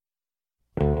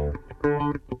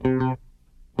The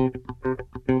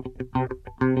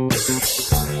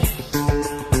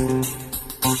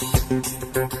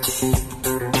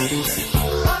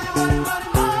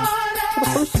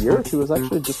first year or two was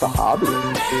actually just a hobby.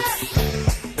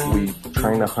 We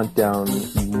trying to hunt down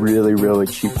really, really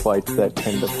cheap flights that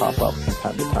tend to pop up from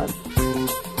time to time.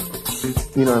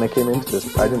 You know, and I came into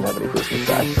this, I didn't have any business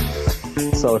back.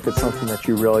 So if it's something that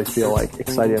you really feel like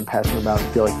excited and passionate about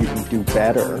and feel like you can do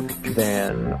better,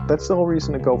 then that's the whole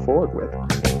reason to go forward with.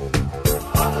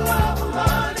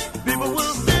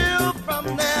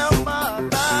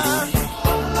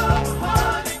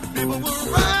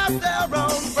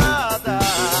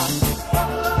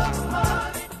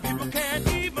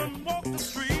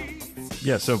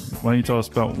 Yeah, so why don't you tell us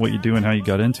about what you do and how you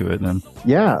got into it then?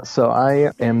 Yeah, so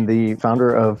I am the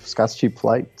founder of Scott's Cheap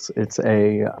Flights. It's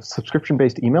a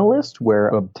subscription-based email list where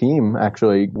a team,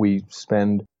 actually, we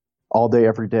spend all day,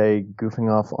 every day goofing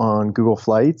off on Google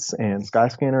Flights and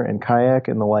Skyscanner and Kayak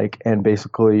and the like, and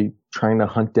basically trying to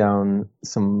hunt down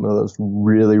some of those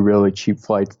really, really cheap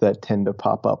flights that tend to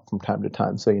pop up from time to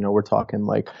time. So, we're talking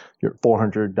like your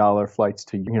 $400 flights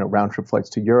to, round-trip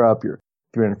flights to Europe, your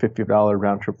 $350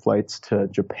 round-trip flights to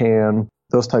Japan,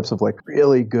 those types of like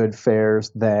really good fares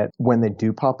that when they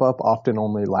do pop up often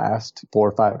only last 4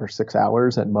 or 5 or 6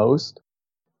 hours at most.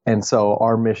 And so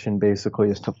our mission basically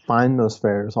is to find those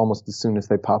fares almost as soon as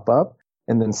they pop up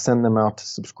and then send them out to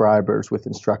subscribers with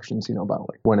instructions, about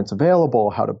like when it's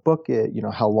available, how to book it,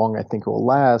 how long I think it will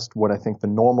last, what I think the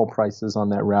normal price is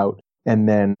on that route. And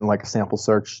then like a sample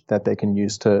search that they can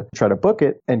use to try to book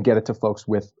it and get it to folks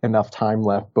with enough time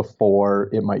left before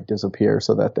it might disappear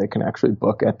so that they can actually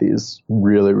book at these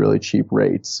really, really cheap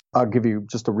rates. I'll give you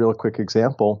just a real quick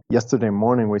example. Yesterday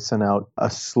morning, we sent out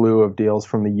a slew of deals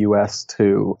from the US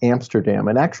to Amsterdam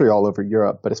and actually all over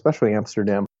Europe, but especially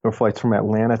Amsterdam. There were flights from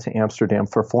Atlanta to Amsterdam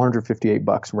for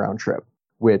 $458 round trip.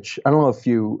 Which I don't know if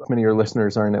many of your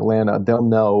listeners are in Atlanta, they'll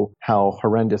know how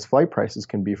horrendous flight prices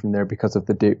can be from there because of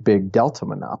the big Delta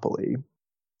monopoly.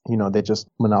 They just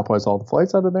monopolize all the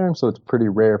flights out of there, and so it's pretty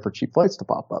rare for cheap flights to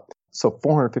pop up. So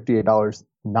 $458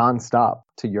 nonstop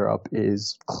to Europe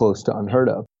is close to unheard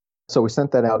of. So we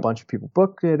sent that out. A bunch of people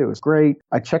booked it. It was great.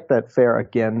 I checked that fare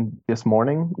again this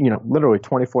morning, literally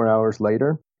 24 hours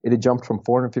later. It had jumped from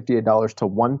 $458 to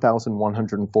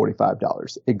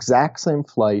 $1,145. Exact same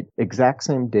flight, exact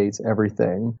same dates,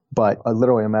 everything. But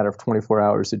literally a matter of 24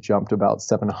 hours, it jumped about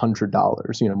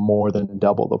 $700, more than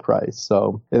double the price.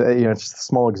 So, it's just a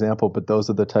small example, but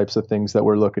those are the types of things that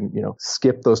we're looking,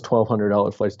 skip those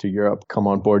 $1,200 flights to Europe, come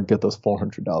on board, get those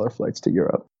 $400 flights to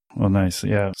Europe. Well, nice.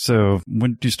 Yeah. So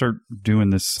when did you start doing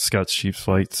this Scott's Cheap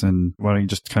Flights, and why don't you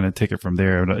just kind of take it from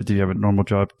there? Did you have a normal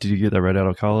job? Did you get that right out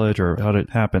of college, or how did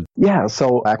it happen? Yeah.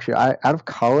 So actually, out of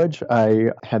college,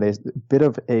 I had a bit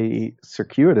of a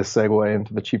circuitous segue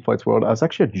into the cheap flights world. I was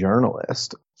actually a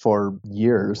journalist for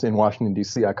years in Washington,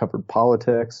 D.C. I covered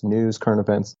politics, news, current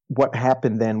events. What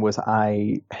happened then was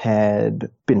I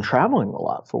had been traveling a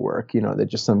lot for work. They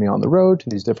just sent me on the road to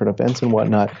these different events and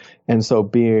whatnot. And so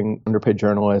being underpaid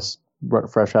journalist,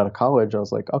 fresh out of college, I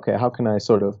was like, okay, how can I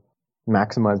sort of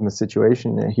maximize my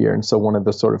situation here? And so one of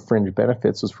the sort of fringe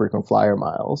benefits was frequent flyer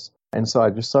miles. And so I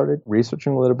just started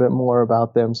researching a little bit more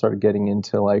about them, started getting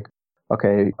into like,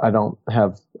 okay, I don't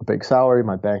have a big salary.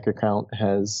 My bank account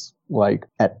has like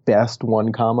at best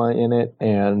 1 comma in it.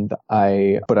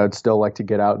 But I'd still like to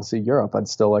get out and see Europe. I'd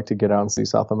still like to get out and see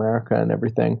South America and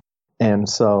everything. And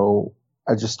so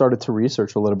I just started to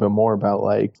research a little bit more about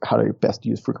like how to best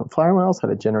use frequent flyer miles, how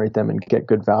to generate them and get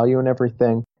good value and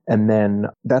everything. And then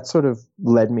that sort of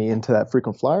led me into that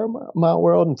frequent flyer mile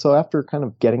world. And so after kind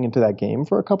of getting into that game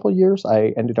for a couple of years,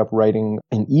 I ended up writing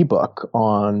an ebook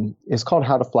it's called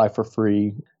How to Fly for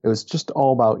Free. It was just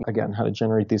all about, again, how to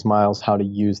generate these miles, how to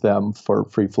use them for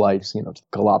free flights, to the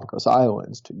Galapagos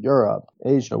Islands, to Europe,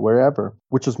 Asia, wherever,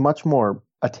 which was much more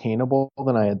attainable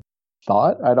than I had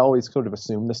thought. I'd always sort of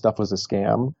assumed this stuff was a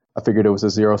scam. I figured it was a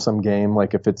zero-sum game.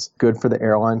 Like if it's good for the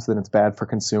airlines, then it's bad for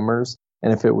consumers.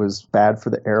 And if it was bad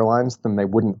for the airlines, then they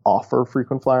wouldn't offer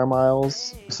frequent flyer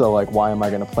miles. So like, why am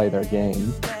I going to play their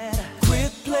game?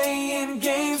 Quit playing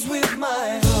games with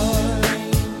my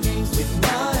heart, with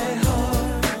my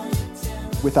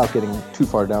heart. Without getting too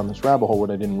far down this rabbit hole,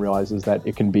 what I didn't realize is that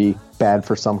it can be bad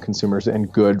for some consumers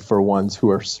and good for ones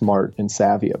who are smart and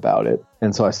savvy about it.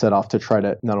 And so I set off to try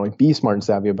to not only be smart and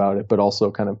savvy about it, but also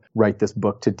kind of write this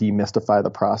book to demystify the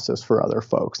process for other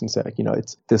folks and say, like,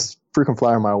 it's this frequent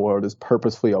flyer mile world is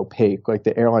purposefully opaque. Like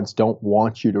the airlines don't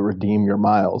want you to redeem your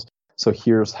miles. So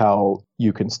here's how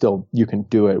you can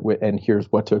do it, and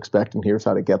here's what to expect, and here's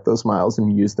how to get those miles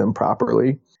and use them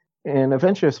properly. And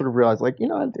eventually I sort of realized, like,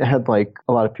 I had like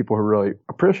a lot of people who were really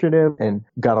appreciative and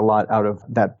got a lot out of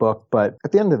that book. But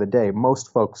at the end of the day,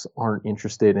 most folks aren't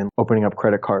interested in opening up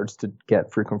credit cards to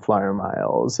get frequent flyer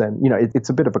miles. And, it's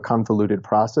a bit of a convoluted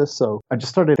process. So I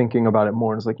just started thinking about it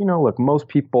more. And it's like, look, most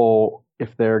people,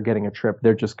 if they're getting a trip,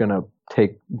 they're just going to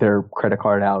take their credit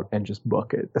card out and just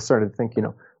book it. I started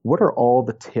thinking, what are all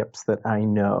the tips that I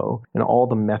know and all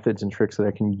the methods and tricks that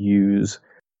I can use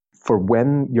for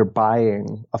when you're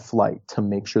buying a flight to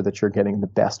make sure that you're getting the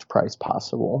best price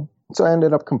possible. So I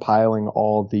ended up compiling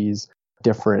all these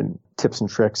different tips and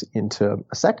tricks into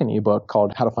a second ebook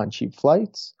called How to Find Cheap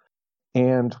Flights.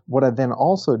 And what I then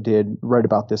also did right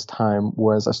about this time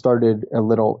was I started a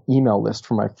little email list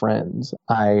for my friends.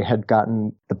 I had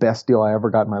gotten the best deal I ever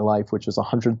got in my life, which was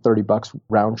 $130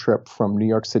 round trip from New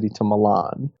York City to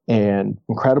Milan. And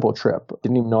incredible trip.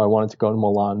 Didn't even know I wanted to go to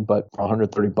Milan, but for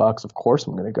 $130, of course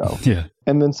I'm going to go. Yeah.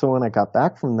 And then so when I got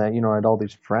back from that, I had all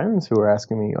these friends who were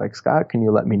asking me, like, Scott, can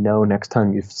you let me know next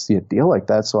time you see a deal like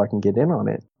that so I can get in on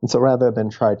it? And so rather than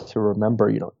try to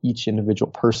remember, each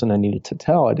individual person I needed to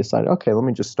tell, I decided, okay, let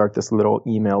me just start this little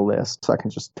email list so I can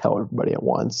just tell everybody at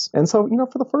once. And so,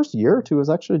 for the first year or two, it was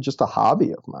actually just a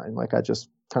hobby of mine. Like, I just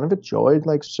kind of enjoyed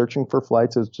like searching for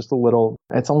flights. It's just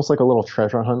it's almost like a little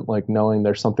treasure hunt, like knowing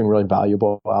there's something really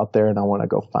valuable out there and I want to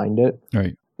go find it.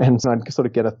 Right. And so I'd sort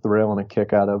of get a thrill and a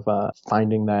kick out of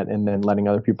finding that and then letting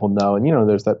other people know. And,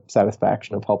 there's that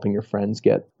satisfaction of helping your friends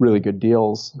get really good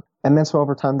deals. And then so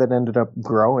over time that ended up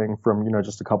growing from,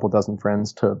 just a couple dozen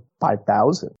friends to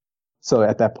 5,000. So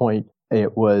at that point,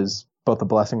 it was both a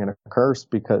blessing and a curse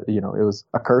because, it was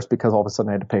a curse because all of a sudden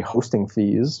I had to pay hosting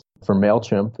fees for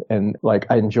MailChimp. And like,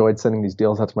 I enjoyed sending these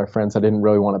deals out to my friends. I didn't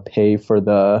really want to pay for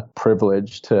the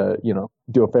privilege to,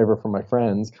 do a favor for my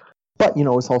friends. But,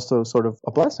 it's also sort of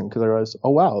a blessing because I realized,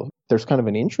 oh, wow, there's kind of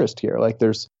an interest here. Like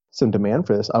there's some demand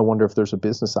for this. I wonder if there's a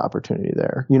business opportunity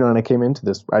there. And I came into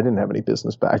this, I didn't have any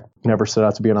business back. Never set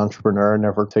out to be an entrepreneur,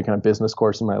 never taken a business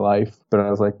course in my life. But I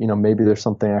was like, maybe there's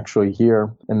something actually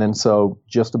here. And then so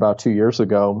just about 2 years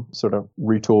ago, sort of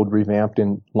retooled, revamped,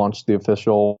 and launched the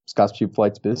official Scott's Cheap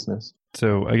Flights business.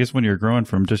 So I guess when you're growing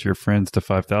from just your friends to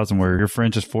 5,000, where your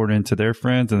friends just forward into their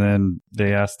friends and then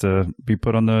they ask to be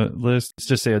put on the list, let's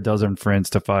just say a dozen friends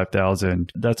to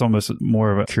 5,000. That's almost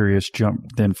more of a curious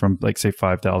jump than from like say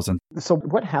 5,000. So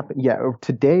what happened? Yeah,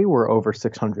 today we're over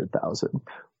 600,000.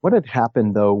 What had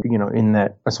happened though, in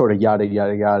that sort of yada,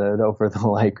 yada, yada over the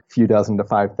like few dozen to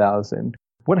 5,000.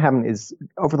 What happened is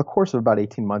over the course of about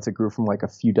 18 months, it grew from like a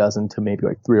few dozen to maybe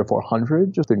like 300 or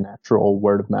 400, just through natural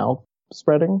word of mouth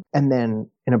spreading. And then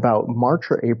in about March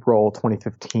or April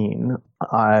 2015,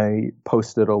 I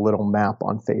posted a little map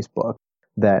on Facebook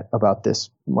that about this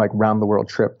like round the world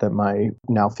trip that my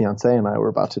now fiance and I were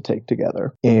about to take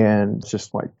together. And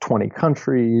just like 20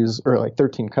 countries or like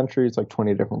 13 countries, like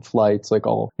 20 different flights, like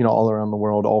all around the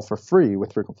world, all for free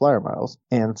with frequent flyer miles.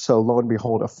 And so lo and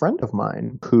behold, a friend of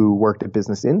mine who worked at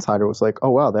Business Insider was like,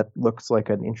 oh, wow, that looks like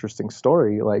an interesting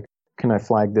story. Like, can I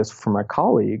flag this for my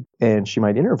colleague and she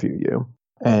might interview you?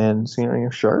 And so,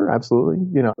 sure,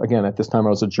 absolutely. Again, at this time I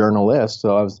was a journalist,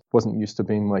 so I wasn't used to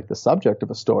being like the subject of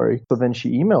a story. So then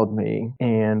she emailed me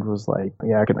and was like,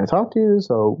 yeah, can I talk to you?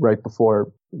 So right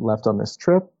before I left on this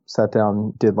trip, sat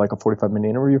down, did like a 45-minute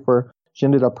interview for her. She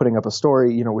ended up putting up a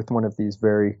story, with one of these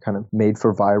very kind of made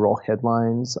for viral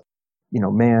headlines.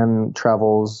 Man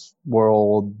travels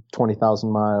world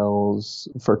 20,000 miles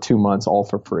for 2 months, all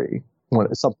for free.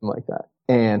 Something like that.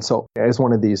 And so it's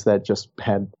one of these that just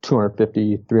had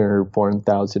 250, 300,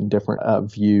 400,000 different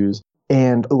views.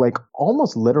 And like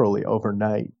almost literally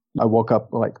overnight, I woke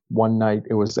up like one night,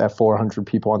 it was at 400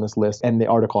 people on this list. And the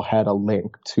article had a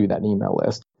link to that email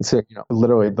list. So,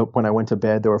 literally when I went to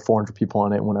bed, there were 400 people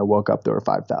on it. And when I woke up, there were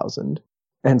 5,000.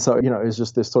 And so, it was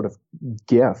just this sort of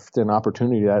gift and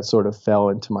opportunity that sort of fell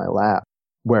into my lap.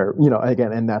 Where,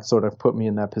 again, and that sort of put me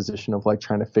in that position of like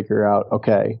trying to figure out,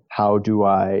 okay, how do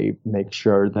I make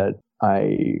sure that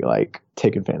I like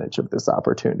take advantage of this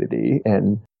opportunity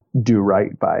and do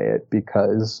right by it?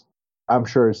 Because I'm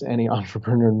sure as any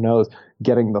entrepreneur knows,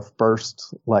 getting the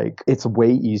first, like, it's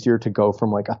way easier to go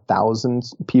from like 1,000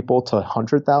 people to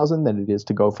 100,000 than it is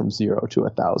to go from 0 to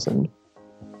 1,000.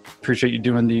 Appreciate you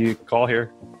doing the call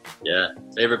here. Yeah.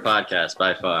 Favorite podcast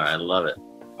by far. I love it.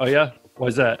 Oh, yeah? Why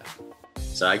is that?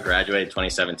 So I graduated in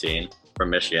 2017 from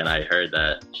Michigan. I heard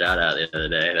that shout out the other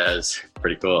day. That was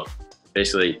pretty cool.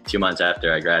 Basically, 2 months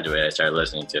after I graduated, I started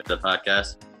listening to the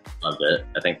podcast. Loved it.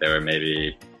 I think there were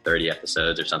maybe 30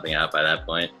 episodes or something out by that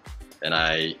point. And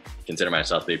I consider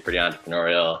myself to be pretty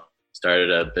entrepreneurial. Started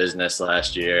a business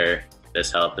last year.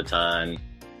 This helped a ton.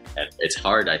 And it's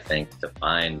hard, I think, to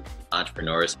find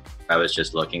entrepreneurs. I was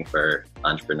just looking for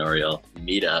entrepreneurial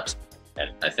meetups.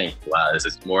 And I think, wow, this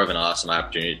is more of an awesome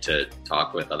opportunity to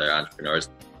talk with other entrepreneurs.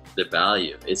 The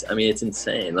value is, I mean, it's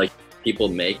insane. Like, people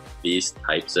make these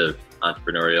types of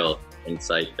entrepreneurial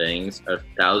insight things of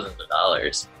thousands of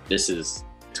dollars. This is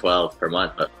 12 per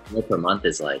month, but 12 per month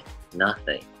is like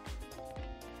nothing.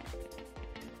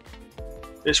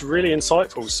 It's really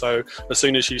insightful. So as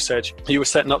soon as you said you were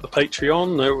setting up the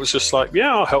Patreon, it was just like,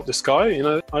 yeah, I'll help this guy. You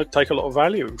know, I take a lot of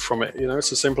value from it. You know,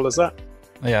 it's as simple as that.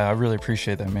 Yeah, I really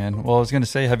appreciate that, man. Well, I was going to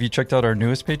say, have you checked out our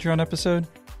newest Patreon episode?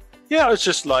 Yeah, I was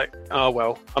just like, oh,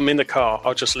 well, I'm in the car.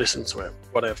 I'll just listen to it,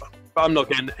 whatever. But I'm not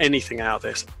getting anything out of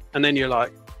this. And then you're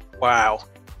like, wow,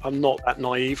 I'm not that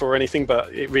naive or anything,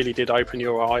 but it really did open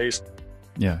your eyes.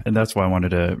 Yeah, and that's why I wanted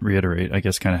to reiterate, I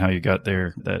guess, kind of how you got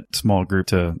there, that small group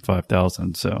to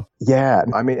 5,000. So yeah,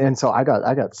 I mean, and so I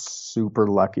got super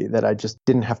lucky that I just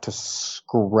didn't have to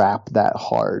scrap that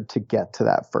hard to get to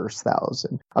that first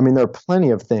 1,000. I mean, there are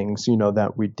plenty of things, you know,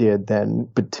 that we did then,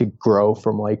 but to grow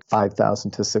from like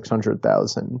 5,000 to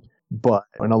 600,000. But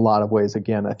in a lot of ways,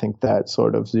 again, I think that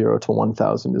sort of 0 to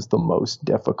 1,000 is the most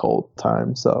difficult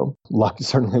time. So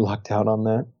certainly lucked out on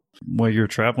that. While you're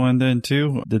traveling then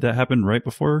too, did that happen right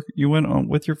before you went on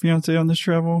with your fiance on this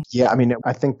travel? Yeah, I mean,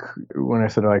 I think when I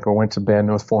said like I went to bed and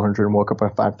it was 400 and woke up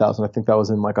at 5,000, I think that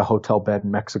was in like a hotel bed in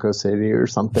Mexico City or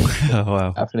something. Oh,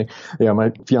 wow. Happening. Yeah,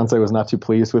 my fiance was not too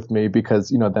pleased with me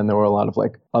because, you know, then there were a lot of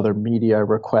like other media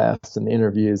requests and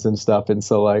interviews and stuff. And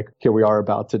so like here we are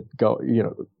about to go, you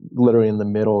know, literally in the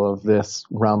middle of this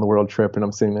round the world trip. And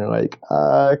I'm sitting there like,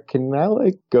 can I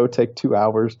like go take 2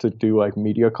 hours to do like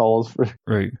media calls for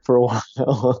a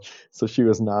while? So she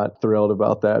was not thrilled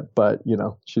about that, but you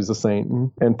know, she's a saint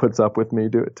and puts up with me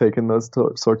taking those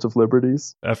sorts of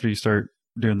liberties. After you start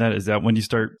doing that, is that when you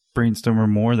start brainstorming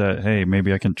more that, hey,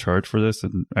 maybe I can charge for this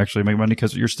and actually make money?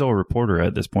 Because you're still a reporter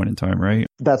at this point in time, right?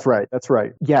 That's right.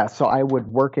 Yeah. So I was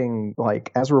working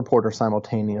like as a reporter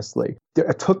simultaneously.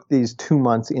 It took these 2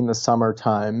 months in the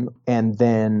summertime and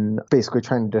then basically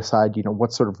trying to decide, you know,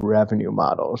 what sort of revenue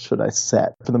model should I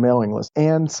set for the mailing list.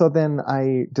 And so then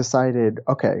I decided,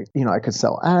 okay, you know, I could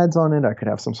sell ads on it. I could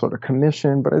have some sort of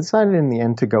commission, but I decided in the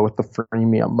end to go with the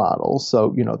freemium model.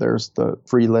 So, you know, there's the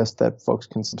free list that folks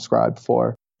can subscribe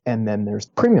for. And then there's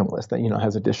the premium list that, you know,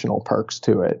 has additional perks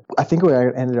to it. I think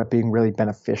it ended up being really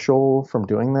beneficial from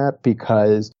doing that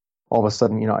because all of a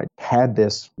sudden, you know, I had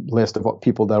this list of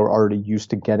people that were already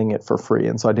used to getting it for free.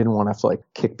 And so I didn't want to have to like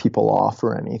kick people off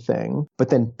or anything. But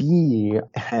then B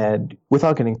had,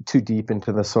 without getting too deep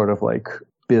into the sort of like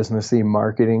businessy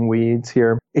marketing weeds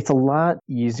here, it's a lot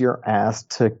easier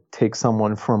asked to take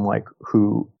someone from like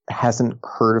who hasn't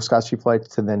heard of Scotts Cheap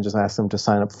Flights to then just ask them to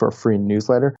sign up for a free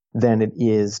newsletter than it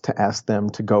is to ask them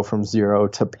to go from zero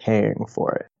to paying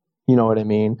for it. You know what I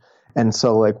mean? And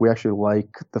so like we actually like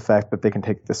the fact that they can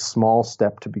take this small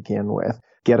step to begin with,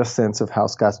 get a sense of how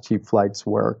Scotts Cheap Flights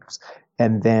works.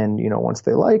 And then, you know, once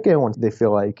they like it, once they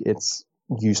feel like it's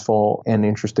useful and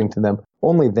interesting to them,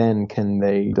 only then can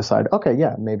they decide, okay,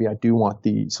 yeah, maybe I do want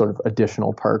the sort of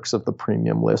additional perks of the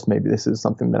premium list. Maybe this is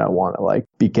something that I want to like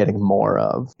be getting more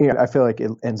of. Yeah, I feel like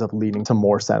it ends up leading to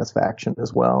more satisfaction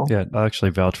as well. Yeah, I'll actually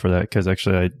vouch for that because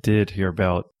actually I did hear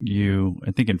about you,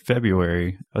 I think in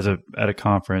February. I was at a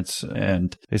conference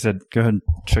and they said, go ahead and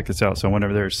check this out. So I went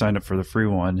over there, signed up for the free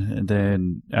one. And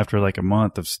then after like a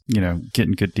month of, you know,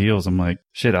 getting good deals, I'm like,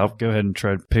 shit, I'll go ahead and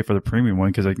try to pay for the premium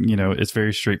one because, you know, it's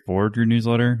very straightforward, your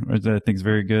newsletter. I think it's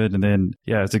very good. And then,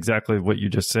 yeah, it's exactly what you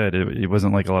just said. It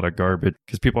wasn't like a lot of garbage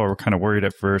because people were kind of worried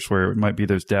at first where it might be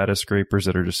those data scrapers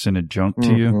that are just sending junk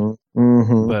to you.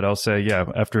 Mm-hmm. But I'll say, yeah,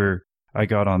 after I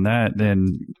got on that,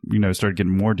 then, you know, started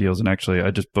getting more deals. And actually,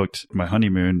 I just booked my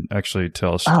honeymoon actually to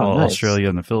Australia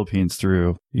and the Philippines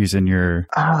through using your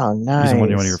using one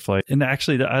of your flights. And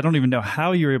actually, I don't even know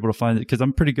how you were able to find it because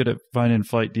I'm pretty good at finding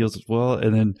flight deals as well.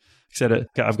 And then said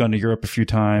I've gone to Europe a few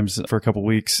times for a couple of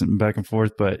weeks and back and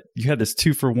forth, but you had this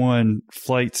 2-for-1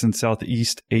 flights in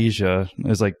Southeast Asia. It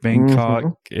was like Bangkok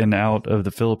and out of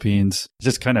the Philippines. It's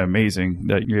just kind of amazing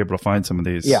that you're able to find some of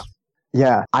these.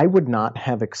 Yeah. I would not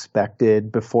have expected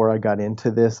before I got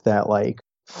into this that like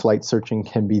flight searching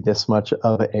can be this much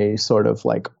of a sort of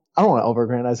like, I don't want to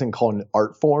overgrandize and call it an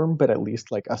art form, but at least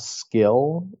like a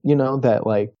skill, you know, that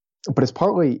like, but it's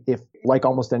partly if like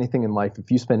almost anything in life, if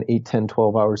you spend 8, 10,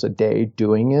 12 hours a day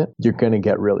doing it, you're going to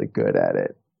get really good at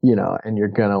it, you know, and you're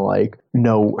going to like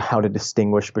know how to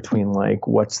distinguish between like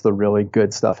what's the really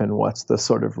good stuff and what's the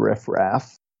sort of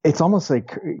riffraff. it's almost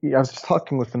like I was just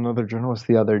talking with another journalist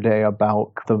the other day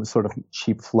about the sort of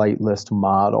cheap flight list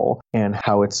model and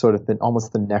how it's sort of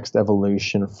almost the next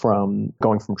evolution from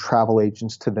going from travel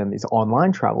agents to then these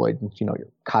online travel agents, your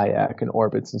Kayak and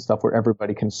Orbitz and stuff, where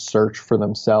everybody can search for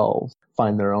themselves,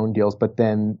 find their own deals, but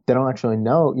then they don't actually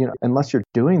know, unless you're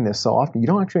doing this so often, you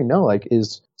don't actually know, like,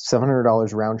 is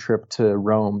 $700 round trip to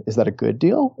Rome, is that a good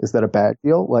deal? Is that a bad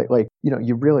deal?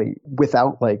 You really,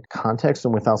 without like context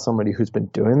and without somebody who's been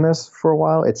doing this for a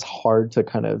while, it's hard to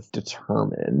kind of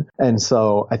determine. And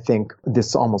so I think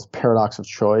this almost paradox of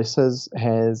choice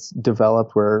has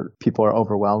developed where people are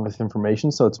overwhelmed with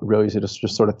information. So it's really easy to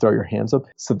just sort of throw your hands up.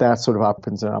 So that sort of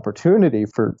opens an opportunity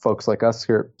for folks like us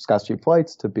here at Scott's Cheap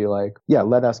Flights to be like, yeah,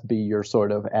 let us be your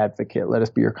sort of advocate. Let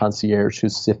us be your concierge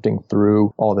who's sifting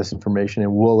through all this information,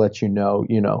 and we'll let you know,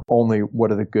 only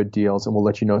what are the good deals, and we'll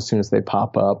let you know as soon as they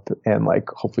pop up, and like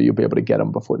hopefully you'll be able to get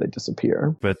them before they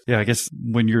disappear. But yeah, I guess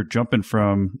when you're jumping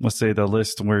from, let's say, the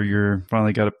list where you're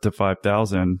finally got up to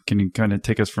 5,000, can you kind of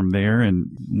take us from there? And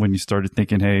when you started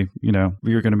thinking, hey,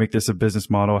 you're going to make this a business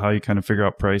model, how you kind of figure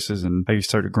out prices and how you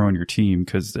started growing your team?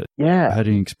 Because had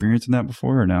any experience in that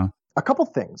before or no? A couple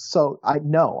things. So I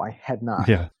had not.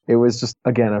 Yeah. It was just,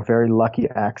 again, a very lucky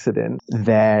accident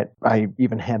that I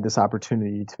even had this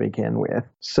opportunity to begin with.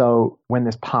 So when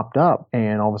this popped up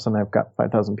and all of a sudden I've got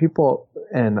 5,000 people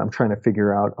and I'm trying to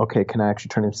figure out, okay, can I actually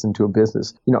turn this into a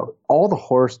business? All the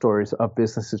horror stories of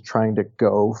businesses trying to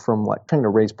go from like trying to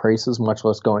raise prices, much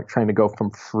less trying to go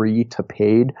from free to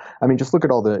paid. I mean, just look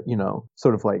at all the,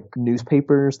 sort of like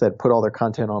newspapers that put all their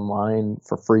content online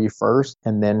for free first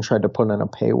and then tried to put in a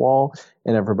paywall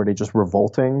and everybody just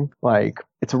revolting. Like,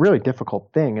 it's a really difficult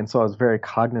thing. And so I was very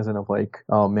cognizant of like,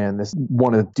 oh man,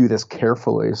 want to do this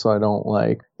carefully so I don't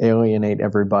like alienate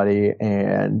everybody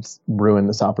and ruin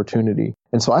this opportunity.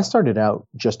 And so I started out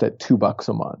just at $2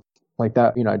 a month. Like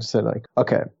that, I just said like,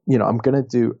 okay, I'm going to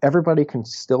do, everybody can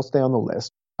still stay on the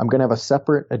list. I'm going to have a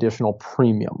separate additional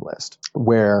premium list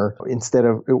where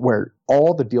where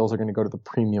all the deals are going to go to the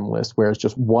premium list, whereas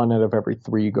just 1 out of every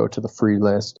 3 go to the free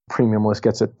list. Premium list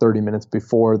gets it 30 minutes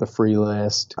before the free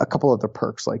list, a couple other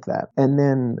perks like that. And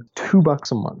then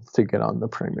 $2 a month to get on the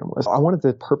premium list. I wanted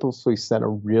to purposely set a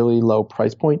really low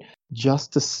price point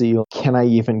just to see, can I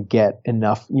even get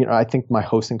enough? I think my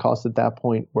hosting costs at that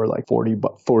point were like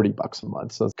 $40 a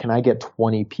month. So can I get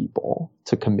 20 people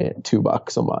to commit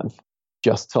 $2 a month?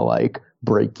 Just to like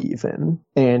break even.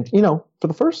 And, for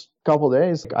the first couple of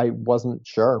days, I wasn't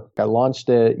sure. I launched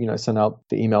it, I sent out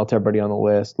the email to everybody on the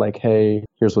list, like, hey,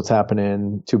 here's what's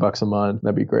happening, $2 a month,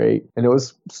 that'd be great. And it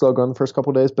was slow going the first couple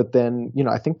of days. But then,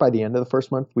 I think by the end of the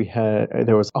first month,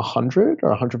 there was 100 or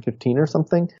 115 or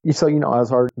something. So, I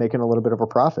was already making a little bit of a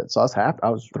profit. So I was happy. I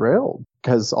was thrilled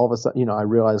because all of a sudden, I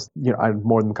realized, I had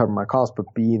more than covered my costs,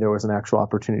 but B, there was an actual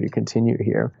opportunity to continue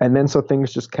here. And then so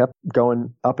things just kept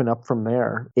going up and up from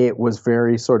there. It was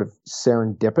very sort of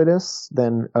serendipitous.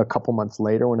 Then a couple months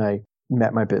later when I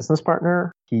met my business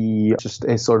partner, he just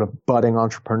a sort of budding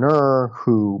entrepreneur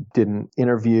who did an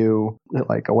interview,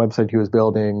 like a website he was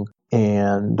building.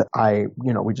 And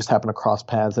we just happened to cross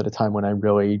paths at a time when I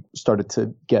really started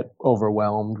to get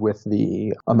overwhelmed with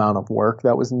the amount of work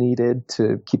that was needed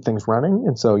to keep things running.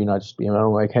 And so, I just,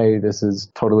 like, hey, this is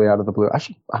totally out of the blue.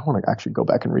 I want to actually go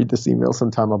back and read this email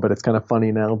sometime, but it's kind of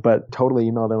funny now, but totally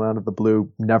emailed him out of the blue,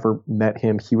 never met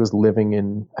him. He was living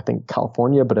in, I think,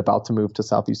 California, but about to move to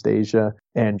Southeast Asia,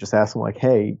 and just asked him like,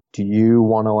 hey, do you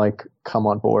want to like come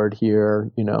on board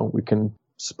here? We can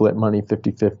split money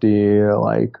 50-50,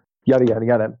 like, yada, yada,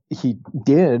 yada. He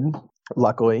did,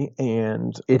 luckily,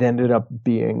 and it ended up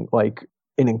being like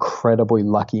an incredibly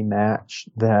lucky match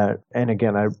and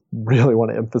again, I really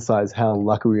want to emphasize how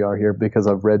lucky we are here because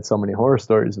I've read so many horror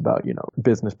stories about,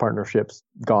 business partnerships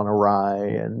gone awry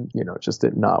and, just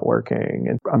it not working.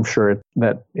 And I'm sure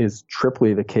that is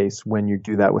triply the case when you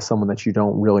do that with someone that you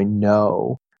don't really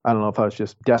know. I don't know if I was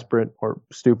just desperate or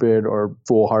stupid or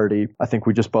foolhardy. I think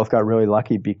we just both got really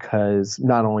lucky because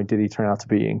not only did he turn out to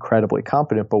be incredibly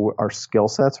competent, but our skill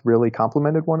sets really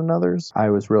complemented one another's.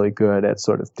 I was really good at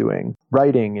sort of doing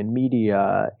writing and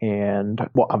media and,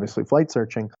 well, obviously flight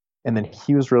searching. And then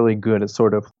he was really good at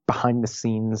sort of behind the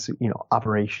scenes,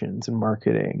 operations and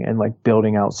marketing and like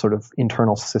building out sort of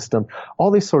internal systems, all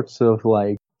these sorts of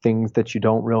like things that you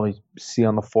don't really see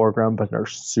on the foreground, but are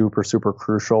super, super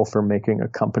crucial for making a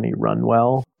company run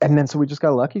well. And then so we just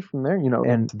got lucky from there,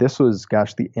 and this was,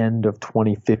 the end of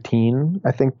 2015,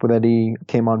 I think, that he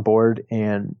came on board.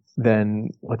 And then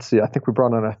let's see, I think we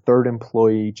brought on a third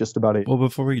employee just about Well,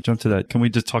 before we jump to that, can we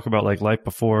just talk about like life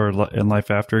before and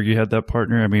life after you had that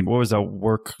partner? I mean, what was that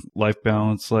work-life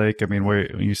balance like? I mean,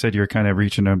 where you said you were kind of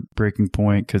reaching a breaking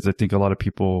point, because I think a lot of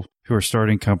people who are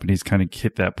starting companies kind of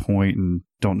hit that point and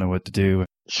don't know what to do.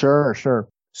 Sure.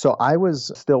 So I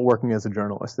was still working as a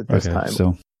journalist at this time.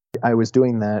 So I was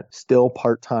doing that still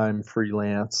part-time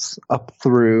freelance up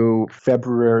through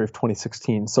February of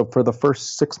 2016. So for the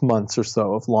first 6 months or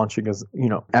so of launching as,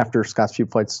 after Scott's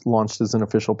Cheap Flights launched as an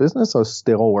official business, I was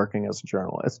still working as a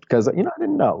journalist because, I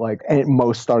didn't know,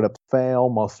 most startups fail.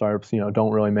 Most startups,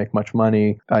 don't really make much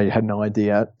money. I had no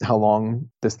idea how long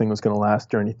this thing was going to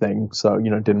last or anything. So,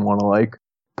 didn't want to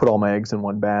put all my eggs in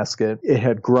one basket. It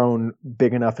had grown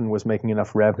big enough and was making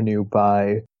enough revenue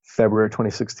by February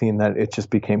 2016 that it just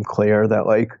became clear that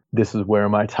this is where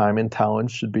my time and talent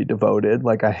should be devoted.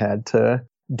 I had to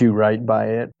do right by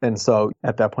it. And so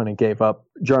at that point I gave up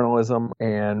journalism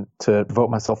and to devote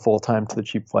myself full time to the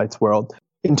cheap flights world.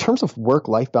 In terms of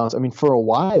work-life balance, I mean, for a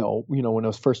while, when I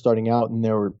was first starting out and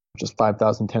there were just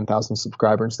 5,000, 10,000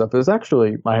 subscribers and stuff, it was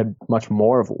actually, I had much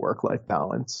more of a work-life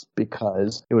balance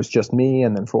because it was just me.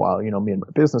 And then for a while, me and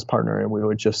my business partner, and we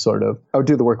would just I would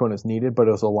do the work when it's needed, but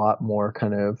it was a lot more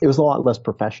it was a lot less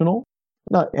professional.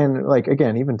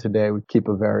 Again, even today, we keep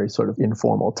a very sort of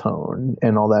informal tone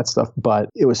and all that stuff, but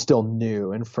it was still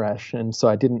new and fresh. And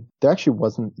so there actually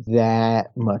wasn't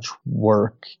that much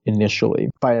work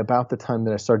initially. By about the time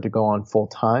that I started to go on full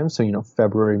time, so,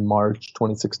 February, March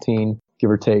 2016, give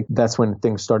or take, that's when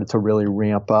things started to really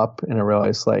ramp up. And I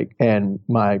realized and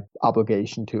my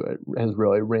obligation to it has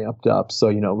really ramped up.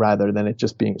 So, rather than it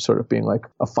just being like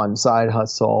a fun side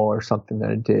hustle or something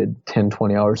that I did 10,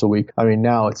 20 hours a week. I mean,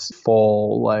 now it's full,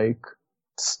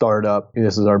 startup.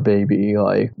 This is our baby,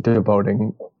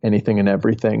 devoting anything and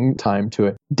everything time to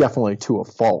it. Definitely to a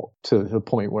fault, to the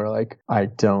point where I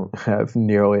don't have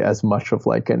nearly as much of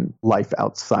a life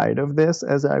outside of this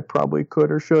as I probably could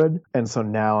or should. And so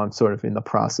now I'm sort of in the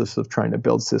process of trying to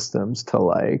build systems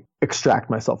to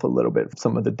extract myself a little bit from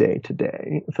some of the day to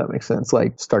day, if that makes sense.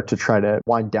 Start to try to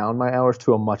wind down my hours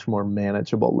to a much more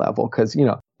manageable level. Cause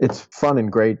it's fun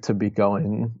and great to be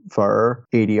going for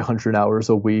 80, 100 hours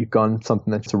a week on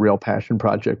something that's a real passion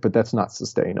project, but that's not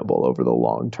sustainable over the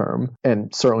long term,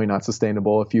 and certainly not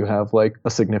sustainable if you have a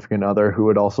significant other who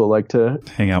would also like to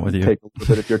hang out with you, take a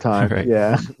little bit of your time. Right.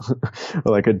 Yeah.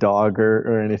 Or a dog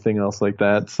or anything else like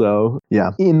that. So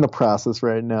yeah, in the process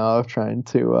right now of trying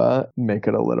to make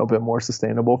it a little bit more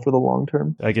sustainable for the long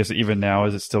term. I guess even now,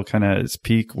 is it still kind of its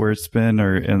peak where it's been,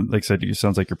 and like I said, it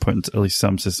sounds like you're putting at least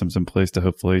some systems in place to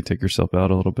hopefully take yourself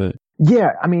out a little bit?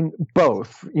 Yeah, I mean,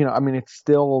 both. It's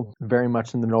still very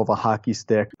much in the middle of a hockey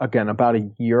stick. Again, about a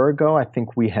year ago, I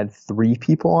think we had 3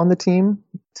 people on the team.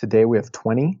 Today we have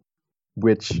 20,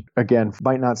 which again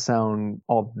might not sound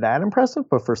all that impressive,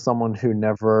 but for someone who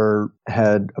never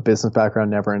had a business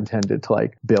background, never intended to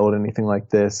build anything like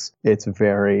this, it's a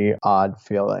very odd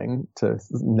feeling to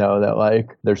know that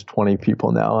there's 20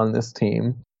 people now on this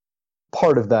team.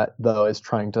 Part of that though is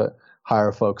trying to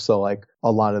hire folks. So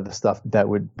a lot of the stuff that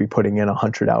would be putting in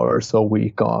 100 hours a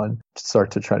week on, start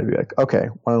to try to be okay,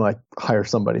 why don't I hire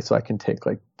somebody so I can take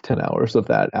 10 hours of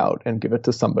that out and give it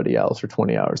to somebody else, or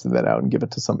 20 hours of that out and give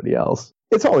it to somebody else.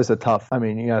 It's always you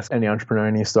ask any entrepreneur,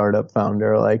 any startup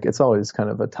founder, it's always kind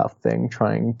of a tough thing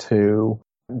trying to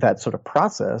that sort of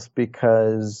process,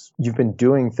 because you've been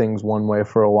doing things one way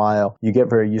for a while. You get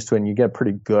very used to it and you get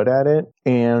pretty good at it.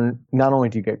 And not only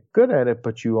do you get good at it,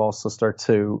 but you also start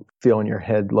to feel in your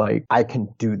head I can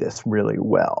do this really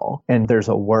well. And there's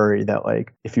a worry that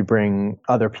if you bring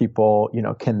other people,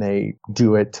 can they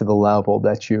do it to the level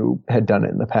that you had done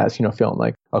it in the past?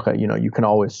 Feeling okay, you can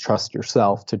always trust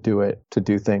yourself to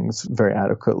do things very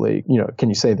adequately. Can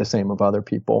you say the same of other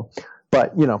people?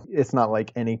 But, it's not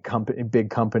like any big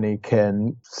company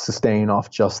can sustain off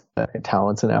just the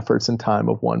talents and efforts and time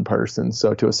of one person.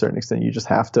 So to a certain extent, you just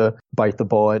have to bite the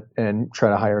bullet and try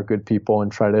to hire good people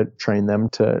and try to train them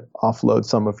to offload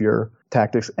some of your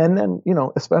tactics. And then,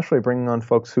 especially bringing on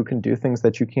folks who can do things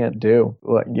that you can't do.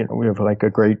 We have a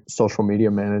great social media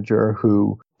manager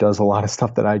who does a lot of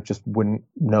stuff that I just wouldn't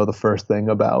know the first thing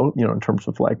about, in terms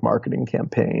of marketing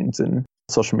campaigns and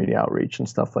social media outreach and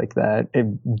stuff like that.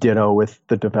 And ditto with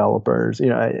the developers,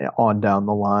 on down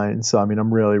the line. So,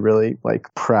 I'm really, really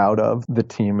proud of the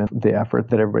team and the effort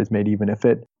that everybody's made, even if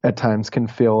it at times can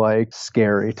feel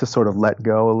scary to sort of let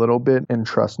go a little bit and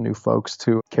trust new folks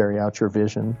to carry out your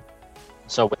vision.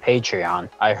 So with Patreon,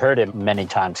 I heard it many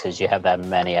times because you have that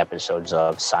many episodes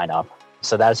of sign up.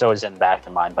 So that's always in the back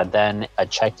of mind. But then I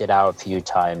checked it out a few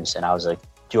times and I was like,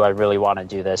 do I really want to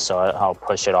do this? So I'll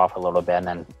push it off a little bit. And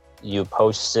then you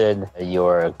posted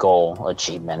your goal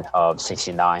achievement of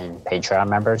 69 Patreon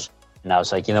members. And I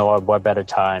was like, you know what better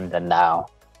time than now?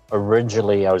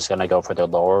 Originally, I was going to go for the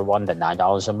lower one, the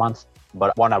 $9 a month.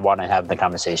 But one, I want to have the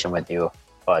conversation with you.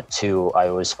 But two, I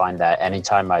always find that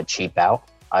anytime I cheap out,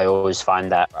 I always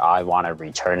find that I want to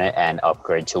return it and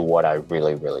upgrade to what I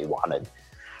really, really wanted.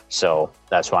 So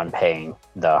that's why I'm paying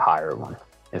the higher one,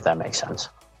 if that makes sense.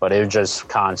 But it was just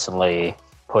constantly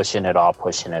pushing it off.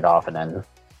 And then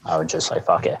I was just like,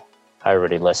 fuck it. I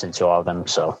already listened to all of them,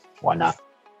 so why not?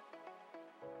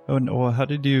 Oh, no, well, how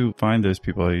did you find those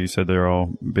people? You said they're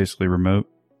all basically remote.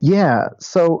 Yeah,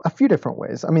 so a few different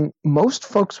ways. I mean, most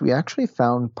folks we actually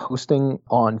found posting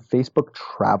on Facebook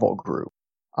travel group,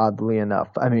 oddly enough.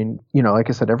 I mean, like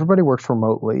I said, everybody works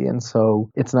remotely. And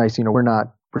so it's nice, we're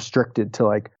not restricted to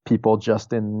like people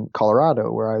just in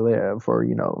Colorado where I live, or,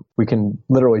 we can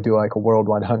literally do like a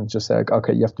worldwide hunt, just say like,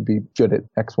 okay, you have to be good at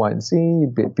X, Y, and Z,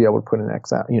 be able to put in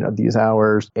X, these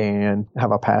hours and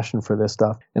have a passion for this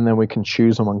stuff. And then we can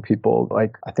choose among people.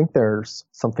 Like, I think there's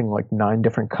something like 9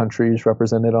 different countries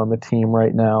represented on the team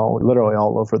right now, literally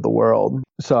all over the world.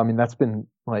 So, I mean, that's been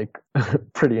like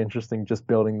pretty interesting, just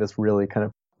building this really kind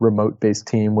of remote-based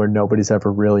team where nobody's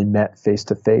ever really met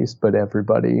face-to-face, but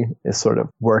everybody is sort of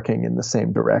working in the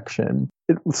same direction.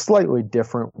 It was slightly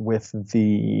different with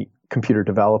the computer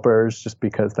developers, just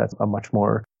because that's a much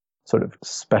more sort of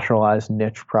specialized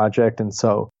niche project. And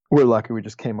so we're lucky we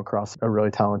just came across a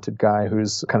really talented guy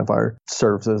who's kind of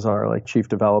serves as our like chief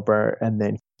developer. And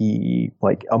then he,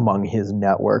 like among his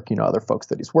network, other folks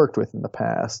that he's worked with in the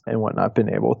past and whatnot,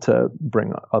 been able to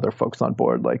bring other folks on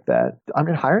board like that. I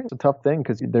mean, hiring's a tough thing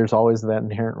because there's always that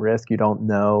inherent risk. You don't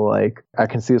know, like, I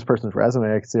can see this person's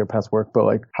resume, I can see their past work, but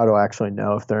like, how do I actually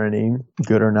know if they're any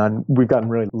good or not? We've gotten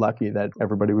really lucky that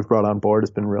everybody we've brought on board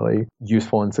has been really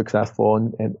useful and successful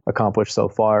and accomplished so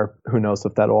far. Who knows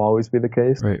if that'll always be the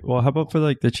case? Right. Well, how about for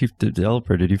like the chief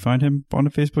developer? Did you find him on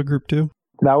a Facebook group too?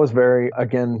 That was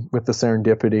again, with the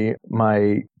serendipity.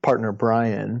 My partner,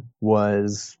 Brian,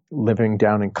 was living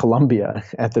down in Colombia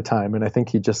at the time. And I think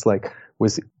he just like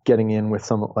was getting in with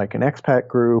some like an expat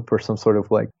group or some sort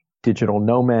of like digital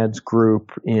nomads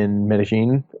group in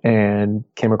Medellin, and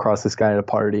came across this guy at a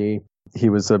party. He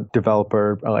was a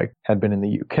developer, like had been in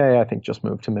the UK, I think just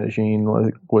moved to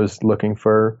Medellin, was looking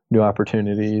for new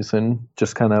opportunities and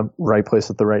just kind of right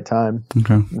place at the right time.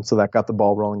 Okay. And so that got the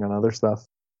ball rolling on other stuff.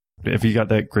 If you got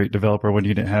that great developer when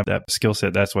you didn't have that skill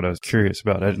set, that's what I was curious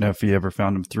about. I didn't know if you ever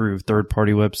found them through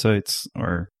third-party websites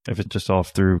or if it's just all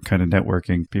through kind of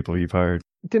networking people you've hired.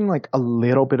 Did like a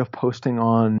little bit of posting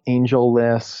on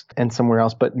AngelList and somewhere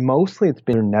else, but mostly it's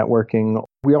been networking.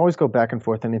 We always go back and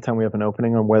forth anytime we have an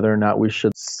opening on whether or not we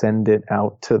should send it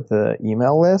out to the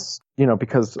email list,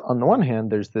 because on the one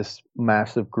hand, there's this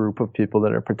massive group of people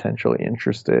that are potentially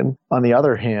interested. On the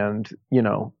other hand,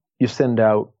 you send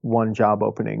out one job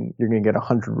opening, you're going to get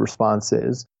 100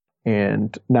 responses,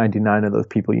 and 99 of those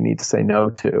people you need to say no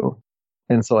to.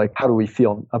 And so, like, how do we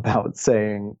feel about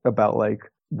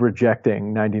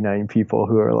rejecting 99 people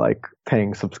who are like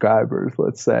paying subscribers,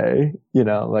 let's say,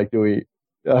 like, we're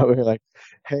like,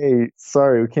 hey,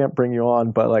 sorry, we can't bring you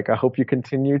on, but like, I hope you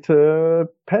continue to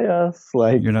pay us.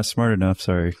 Like, you're not smart enough.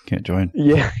 Sorry, can't join.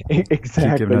 Yeah,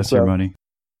 exactly. Keep giving us your money.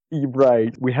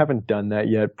 Right. We haven't done that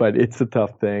yet, but it's a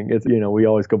tough thing. It's, we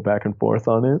always go back and forth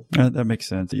on it. That makes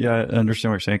sense. Yeah, I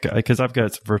understand what you're saying. Because I've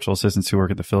got some virtual assistants who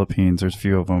work at the Philippines. There's a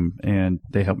few of them, and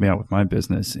they help me out with my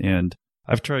business. And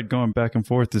I've tried going back and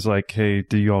forth. Is like, hey,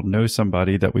 do you all know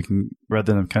somebody that we can,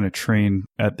 rather than kind of train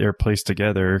at their place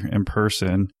together in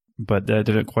person? But that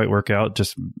didn't quite work out,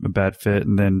 just a bad fit.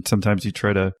 And then sometimes you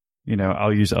try to,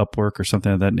 I'll use Upwork or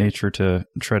something of that nature to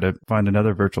try to find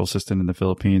another virtual assistant in the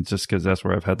Philippines, just because that's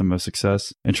where I've had the most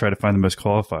success, and try to find the most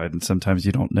qualified. And sometimes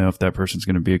you don't know if that person's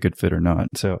going to be a good fit or not.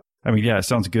 So, I mean, yeah, it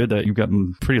sounds good that you've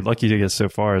gotten pretty lucky to get so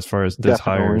far as those Definitely.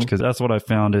 hires, because that's what I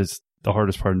found is the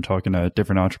hardest part in talking to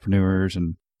different entrepreneurs,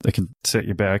 and they can set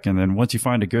you back. And then once you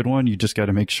find a good one, you just got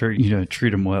to make sure, treat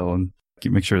them well and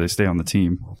make sure they stay on the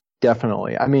team.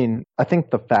 Definitely. I mean, I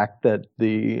think the fact that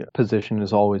the position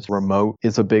is always remote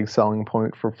is a big selling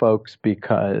point for folks,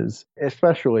 because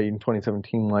especially in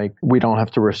 2017, like, we don't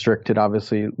have to restrict it,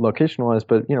 obviously, location wise,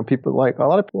 but, people, like, a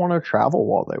lot of people want to travel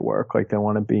while they work. Like, they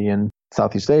want to be in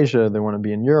Southeast Asia, they want to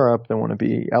be in Europe, they want to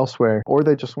be elsewhere, or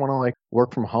they just want to like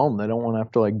work from home. They don't want to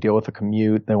have to like deal with a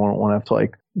commute. They won't want to have to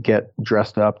like get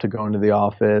dressed up to go into the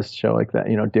office, show like that,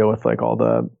 deal with like all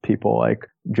the people like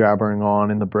jabbering on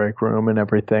in the break room and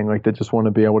everything. Like they just want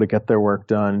to be able to get their work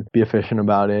done, be efficient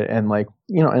about it. And like,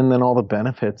 and then all the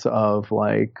benefits of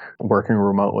like working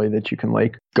remotely, that you can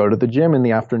like go to the gym in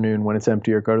the afternoon when it's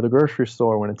empty, or go to the grocery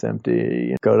store when it's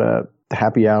empty, go to the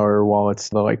happy hour while it's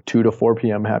the like 2 to 4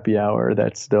 p.m. happy hour.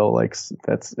 That's still like,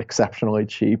 that's exceptionally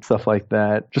cheap, stuff like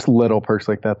that. Just little perks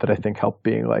like that I think help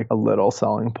being like a little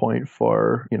selling point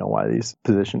for, why these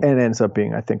positions. And it ends up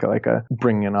being, I think, like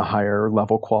bringing in a higher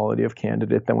level quality of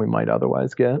candidate than we might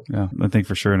otherwise get. Yeah, I think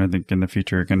for sure. And I think in the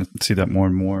future, you're going to see that more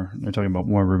and more. They're talking about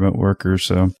more remote workers.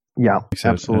 So yeah,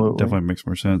 absolutely. It definitely makes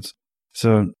more sense.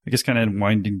 So I guess kind of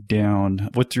winding down,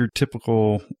 what's your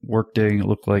typical workday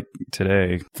look like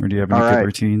today? Or do you have any good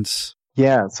routines?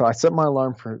 Yeah, so I set my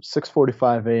alarm for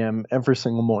 6:45 a.m. every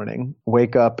single morning,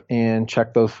 wake up and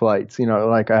check those flights.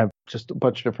 Like I have just a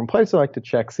bunch of different places I like to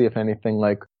check, see if anything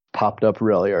like popped up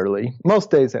really early.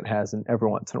 Most days it hasn't. Every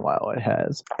once in a while it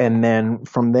has. And then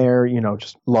from there,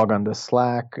 just log on to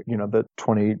Slack. The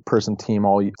 20-person team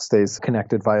all stays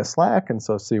connected via Slack. And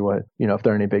so see what, if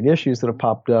there are any big issues that have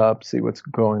popped up, see what's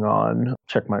going on,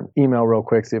 check my email real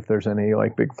quick, see if there's any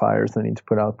like big fires I need to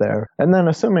put out there. And then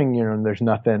assuming, there's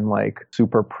nothing like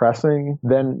super pressing,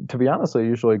 then to be honest, I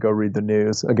usually go read the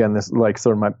news. Again, this like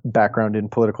sort of my background in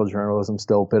political journalism,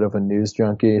 still a bit of a news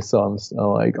junkie. So I'm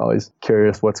like always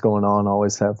curious what's going on,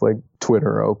 always have like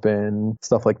Twitter open,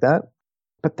 stuff like that.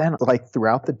 But then like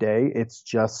throughout the day, it's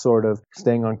just sort of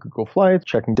staying on Google Flights,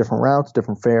 checking different routes,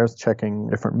 different fares, checking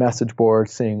different message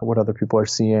boards, seeing what other people are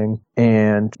seeing.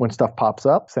 And when stuff pops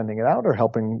up, sending it out or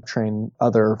helping train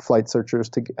other flight searchers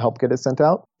to help get it sent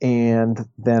out. And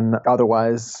then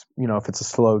otherwise, if it's a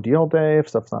slow deal day, if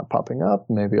stuff's not popping up,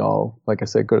 maybe I'll, like I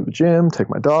said, go to the gym, take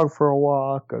my dog for a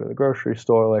walk, go to the grocery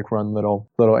store, like run little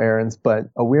errands. But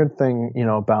a weird thing,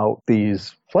 about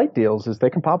these flight deals is they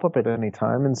can pop up at any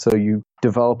time. And so you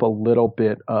develop a little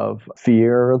bit of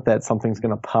fear that something's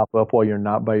going to pop up while you're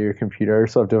not by your computer.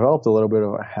 So I've developed a little bit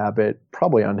of a habit,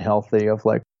 probably unhealthy, of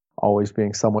like always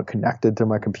being somewhat connected to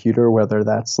my computer, whether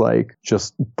that's like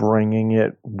just bringing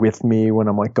it with me when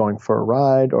I'm like going for a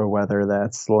ride, or whether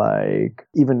that's like,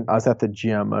 even I was at the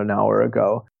gym an hour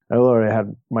ago. I literally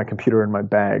had my computer in my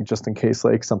bag just in case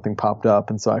like something popped up.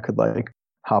 And so I could like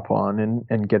hop on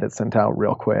and get it sent out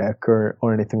real quick or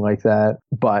anything like that.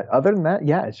 But other than that,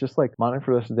 yeah, it's just like monitoring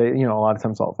for this day. A lot of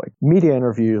times I'll have like media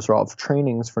interviews, or I'll have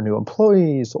trainings for new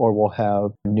employees, or we'll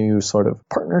have new sort of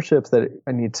partnerships that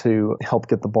I need to help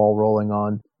get the ball rolling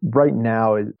on. Right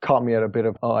now, it caught me at a bit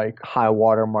of a like high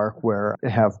water mark where I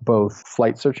have both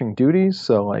flight searching duties.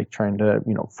 So like trying to,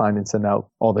 find and send out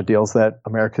all the deals that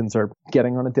Americans are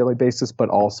getting on a daily basis, but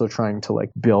also trying to like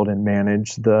build and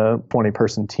manage the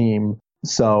 20-person team.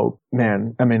 So,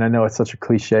 man, I mean, I know it's such a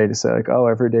cliche to say like, oh,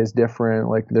 every day is different.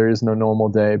 Like there is no normal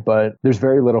day, but there's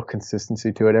very little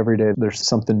consistency to it. Every day there's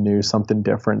something new, something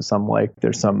different.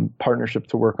 There's some partnership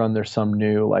to work on. There's some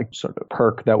new like sort of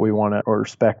perk that we want to, or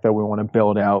spec that we want to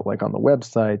build out like on the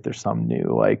website. There's some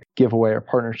new like giveaway or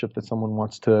partnership that someone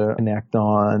wants to connect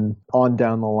on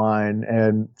down the line.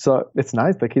 And so it's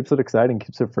nice. That keeps it exciting,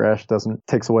 keeps it fresh,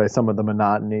 takes away some of the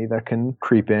monotony that can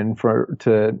creep in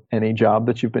to any job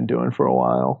that you've been doing for a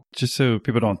while. Just so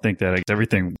people don't think that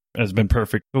everything has been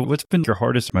perfect, but what's been your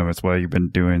hardest moments while you've been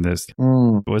doing this?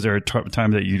 Was there a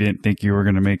time that you didn't think you were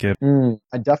going to make it?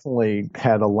 I definitely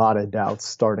had a lot of doubts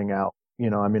starting out.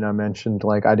 I mentioned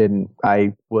like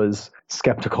I was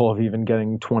skeptical of even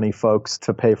getting 20 folks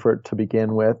to pay for it to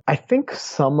begin with. I think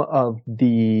some of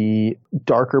the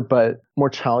darker but more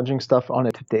challenging stuff on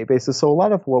a to-day basis. So a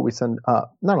lot of what we send,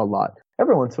 not a lot,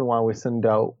 every once in a while we send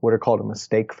out what are called a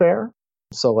mistake fare.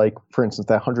 So like, for instance,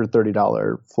 that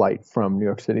 $130 flight from New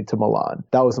York City to Milan,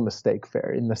 that was a mistake fare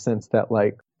in the sense that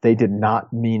like they did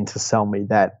not mean to sell me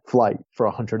that flight for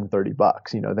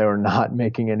 $130. They were not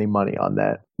making any money on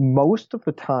that. Most of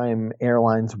the time,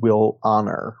 airlines will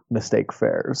honor mistake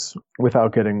fares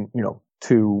without getting,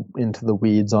 too into the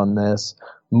weeds on this.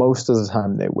 Most of the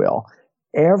time they will.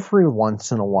 Every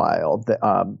once in a while,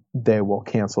 they will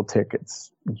cancel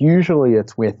tickets. Usually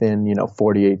it's within,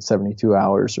 48, 72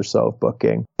 hours or so of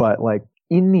booking. But like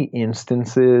in the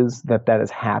instances that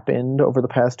has happened over the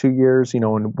past 2 years,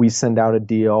 when we send out a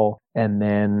deal and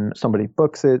then somebody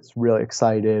books it, it's really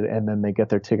excited, and then they get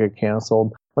their ticket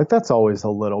canceled. Like that's always a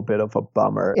little bit of a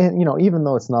bummer. And, even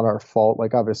though it's not our fault,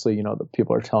 like obviously, the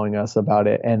people are telling us about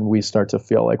it and we start to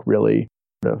feel like really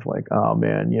sort of like, oh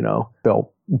man,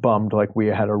 felt bummed like we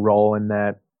had a role in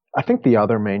that. I think the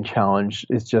other main challenge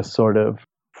is just sort of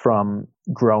from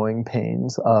growing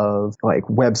pains of like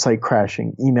website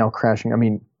crashing, email crashing. I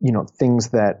mean, things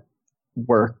that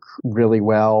work really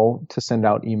well to send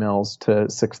out emails to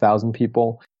 6,000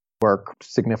 people work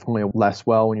significantly less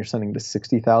well when you're sending to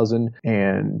 60,000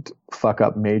 and fuck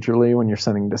up majorly when you're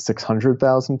sending to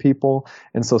 600,000 people.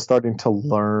 And so starting to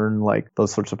learn like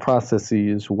those sorts of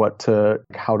processes,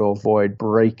 how to avoid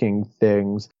breaking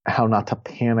things, how not to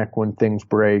panic when things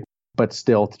break, but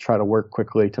still to try to work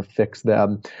quickly to fix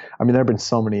them. I mean, there have been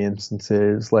so many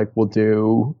instances, like we'll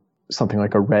do something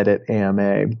like a Reddit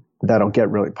AMA that'll get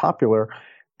really popular.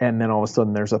 And then all of a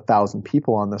sudden there's 1,000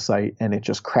 people on the site and it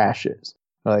just crashes.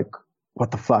 Like, what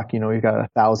the fuck? You got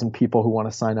 1,000 people who want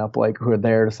to sign up, like who are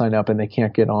there to sign up and they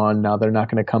can't get on. Now they're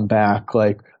not going to come back.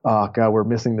 Like, oh God, we're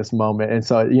missing this moment. And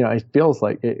so, it feels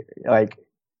like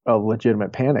a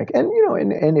legitimate panic. And,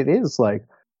 and it is like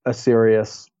a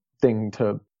serious thing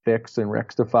to fix and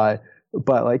rectify,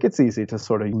 but like, it's easy to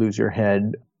sort of lose your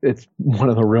head. It's one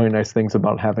of the really nice things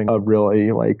about having a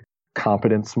really like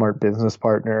competent, smart business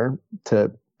partner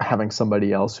to having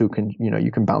somebody else who can,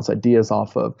 you can bounce ideas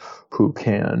off of, who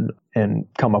can and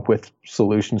come up with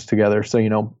solutions together. So,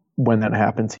 when that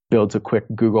happens, he builds a quick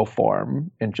Google form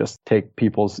and just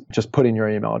put in your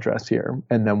email address here,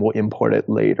 and then we'll import it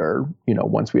later,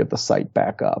 once we have the site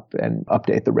back up, and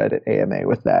update the Reddit AMA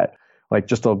with that. Like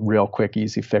just a real quick,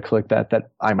 easy fix like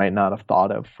that I might not have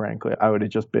thought of, frankly. I would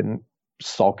have just been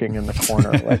sulking in the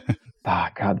corner like,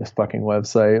 God, this fucking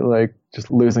website, like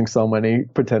just losing so many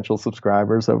potential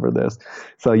subscribers over this.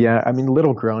 So yeah, I mean,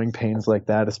 little growing pains like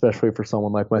that, especially for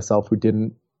someone like myself who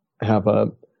didn't have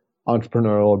a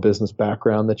entrepreneurial or business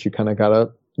background, that you kind of got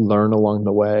to learn along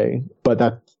the way. But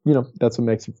that's what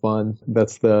makes it fun.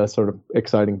 That's the sort of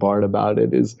exciting part about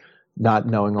it, is not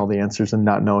knowing all the answers and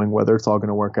not knowing whether it's all going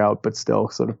to work out, but still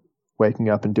sort of waking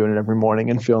up and doing it every morning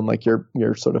and feeling like you're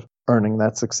sort of earning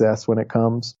that success when it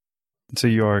comes. So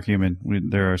you are human.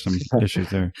 There are some issues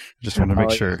there. Just want to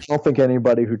make sure. I don't think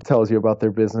anybody who tells you about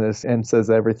their business and says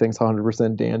everything's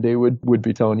 100% dandy would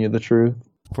be telling you the truth.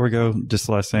 Before we go, just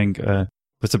last thing,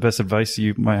 what's the best advice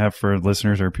you might have for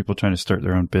listeners or people trying to start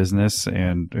their own business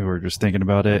and who are just thinking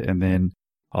about it? And then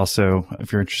also,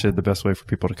 if you're interested, the best way for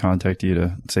people to contact you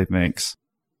to say thanks.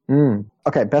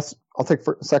 Okay, I'll take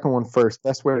second one first.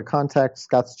 Best way to contact,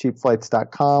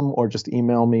 scottscheapflights.com, or just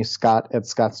email me,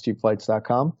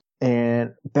 scott@scottscheapflights.com.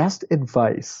 And best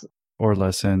advice. Or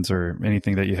lessons or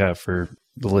anything that you have for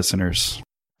the listeners.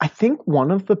 I think one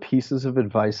of the pieces of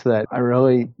advice that I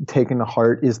really take into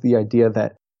heart is the idea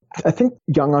that I think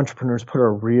young entrepreneurs put a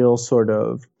real sort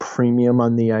of premium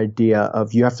on the idea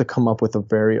of you have to come up with a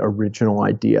very original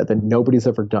idea that nobody's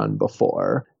ever done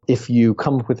before. If you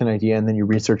come up with an idea and then you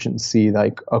research it and see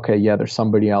like, okay, yeah, there's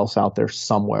somebody else out there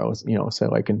somewhere, say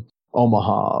like in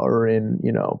Omaha or in,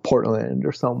 Portland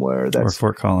or somewhere, or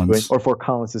Fort Collins. Or Fort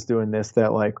Collins is doing this,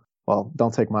 that like, well,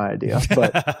 don't take my idea,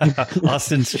 but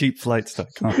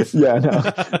Austin'sCheapFlights.com. Yeah, no,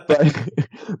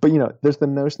 but there's the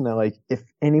notion that like, if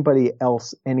anybody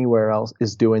else anywhere else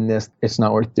is doing this, it's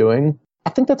not worth doing.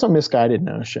 I think that's a misguided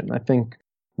notion. I think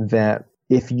that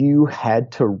if you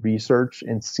had to research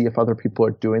and see if other people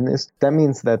are doing this, that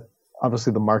means that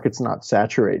obviously the market's not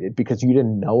saturated because you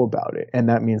didn't know about it. And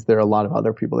that means there are a lot of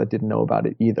other people that didn't know about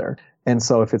it either. And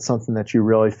so if it's something that you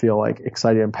really feel like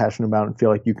excited and passionate about and feel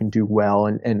like you can do well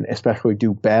and especially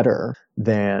do better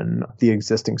than the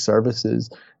existing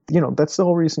services, that's still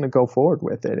a reason to go forward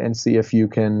with it and see if you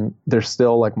can. There's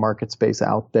still like market space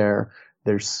out there.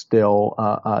 There's still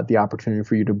the opportunity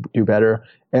for you to do better.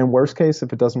 And worst case,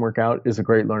 if it doesn't work out, is a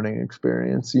great learning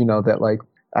experience. That like,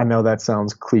 I know that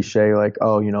sounds cliche, like,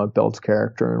 oh, it builds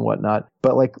character and whatnot.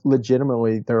 But like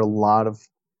legitimately, there are a lot of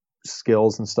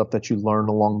skills and stuff that you learn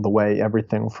along the way.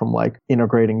 Everything from like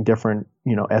integrating different,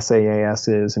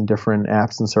 SaaSs and different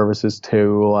apps and services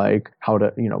to like how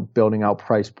to, building out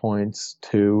price points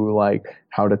to like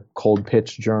how to cold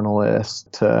pitch journalists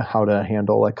to how to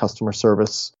handle like customer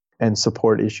service and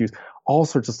support issues. All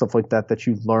sorts of stuff like that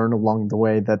you learn along the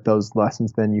way, that those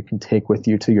lessons then you can take with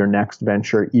you to your next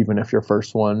venture, even if your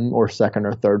first one or second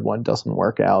or third one doesn't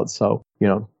work out. So,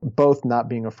 both not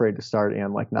being afraid to start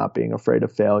and like not being afraid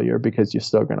of failure, because you're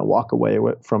still going to walk away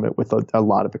from it with a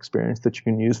lot of experience that you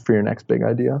can use for your next big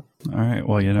idea. All right.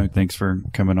 Well, thanks for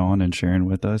coming on and sharing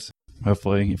with us.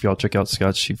 Hopefully, if y'all check out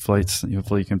Scott's Cheap Flights,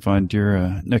 hopefully you can find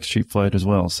your next cheap flight as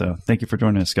well. So thank you for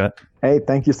joining us, Scott. Hey,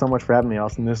 thank you so much for having me,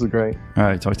 Austin. This is great. All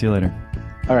right. Talk to you later.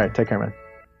 All right. Take care, man.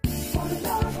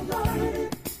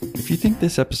 If you think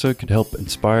this episode could help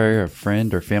inspire a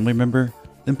friend or family member,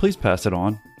 then please pass it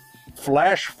on.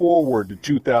 Flash forward to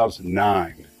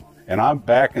 2009. and I'm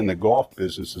back in the golf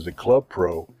business as a club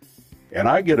pro, and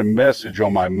I get a message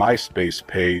on my MySpace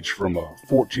page from a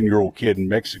 14-year-old kid in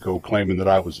Mexico claiming that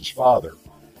I was his father.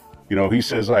 You know, he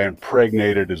says I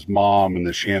impregnated his mom in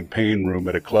the champagne room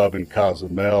at a club in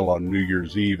Cozumel on New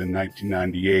Year's Eve in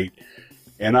 1998.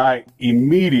 And I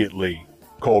immediately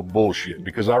called bullshit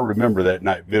because I remember that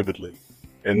night vividly.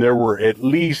 And there were at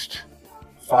least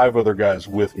 5 other guys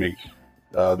with me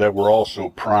that were also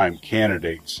prime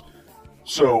candidates.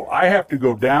 So I have to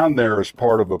go down there as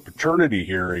part of a paternity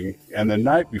hearing, and the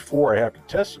night before I have to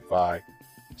testify.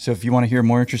 So if you want to hear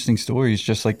more interesting stories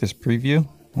just like this preview,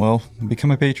 well,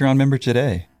 become a Patreon member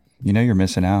today. You know you're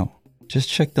missing out. Just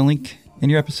check the link in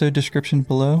your episode description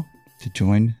below to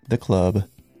join the club,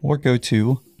 or go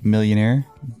to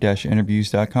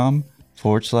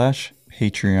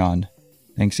millionaire-interviews.com/Patreon.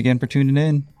 Thanks again for tuning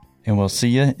in, and we'll see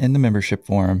you in the membership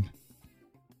forum.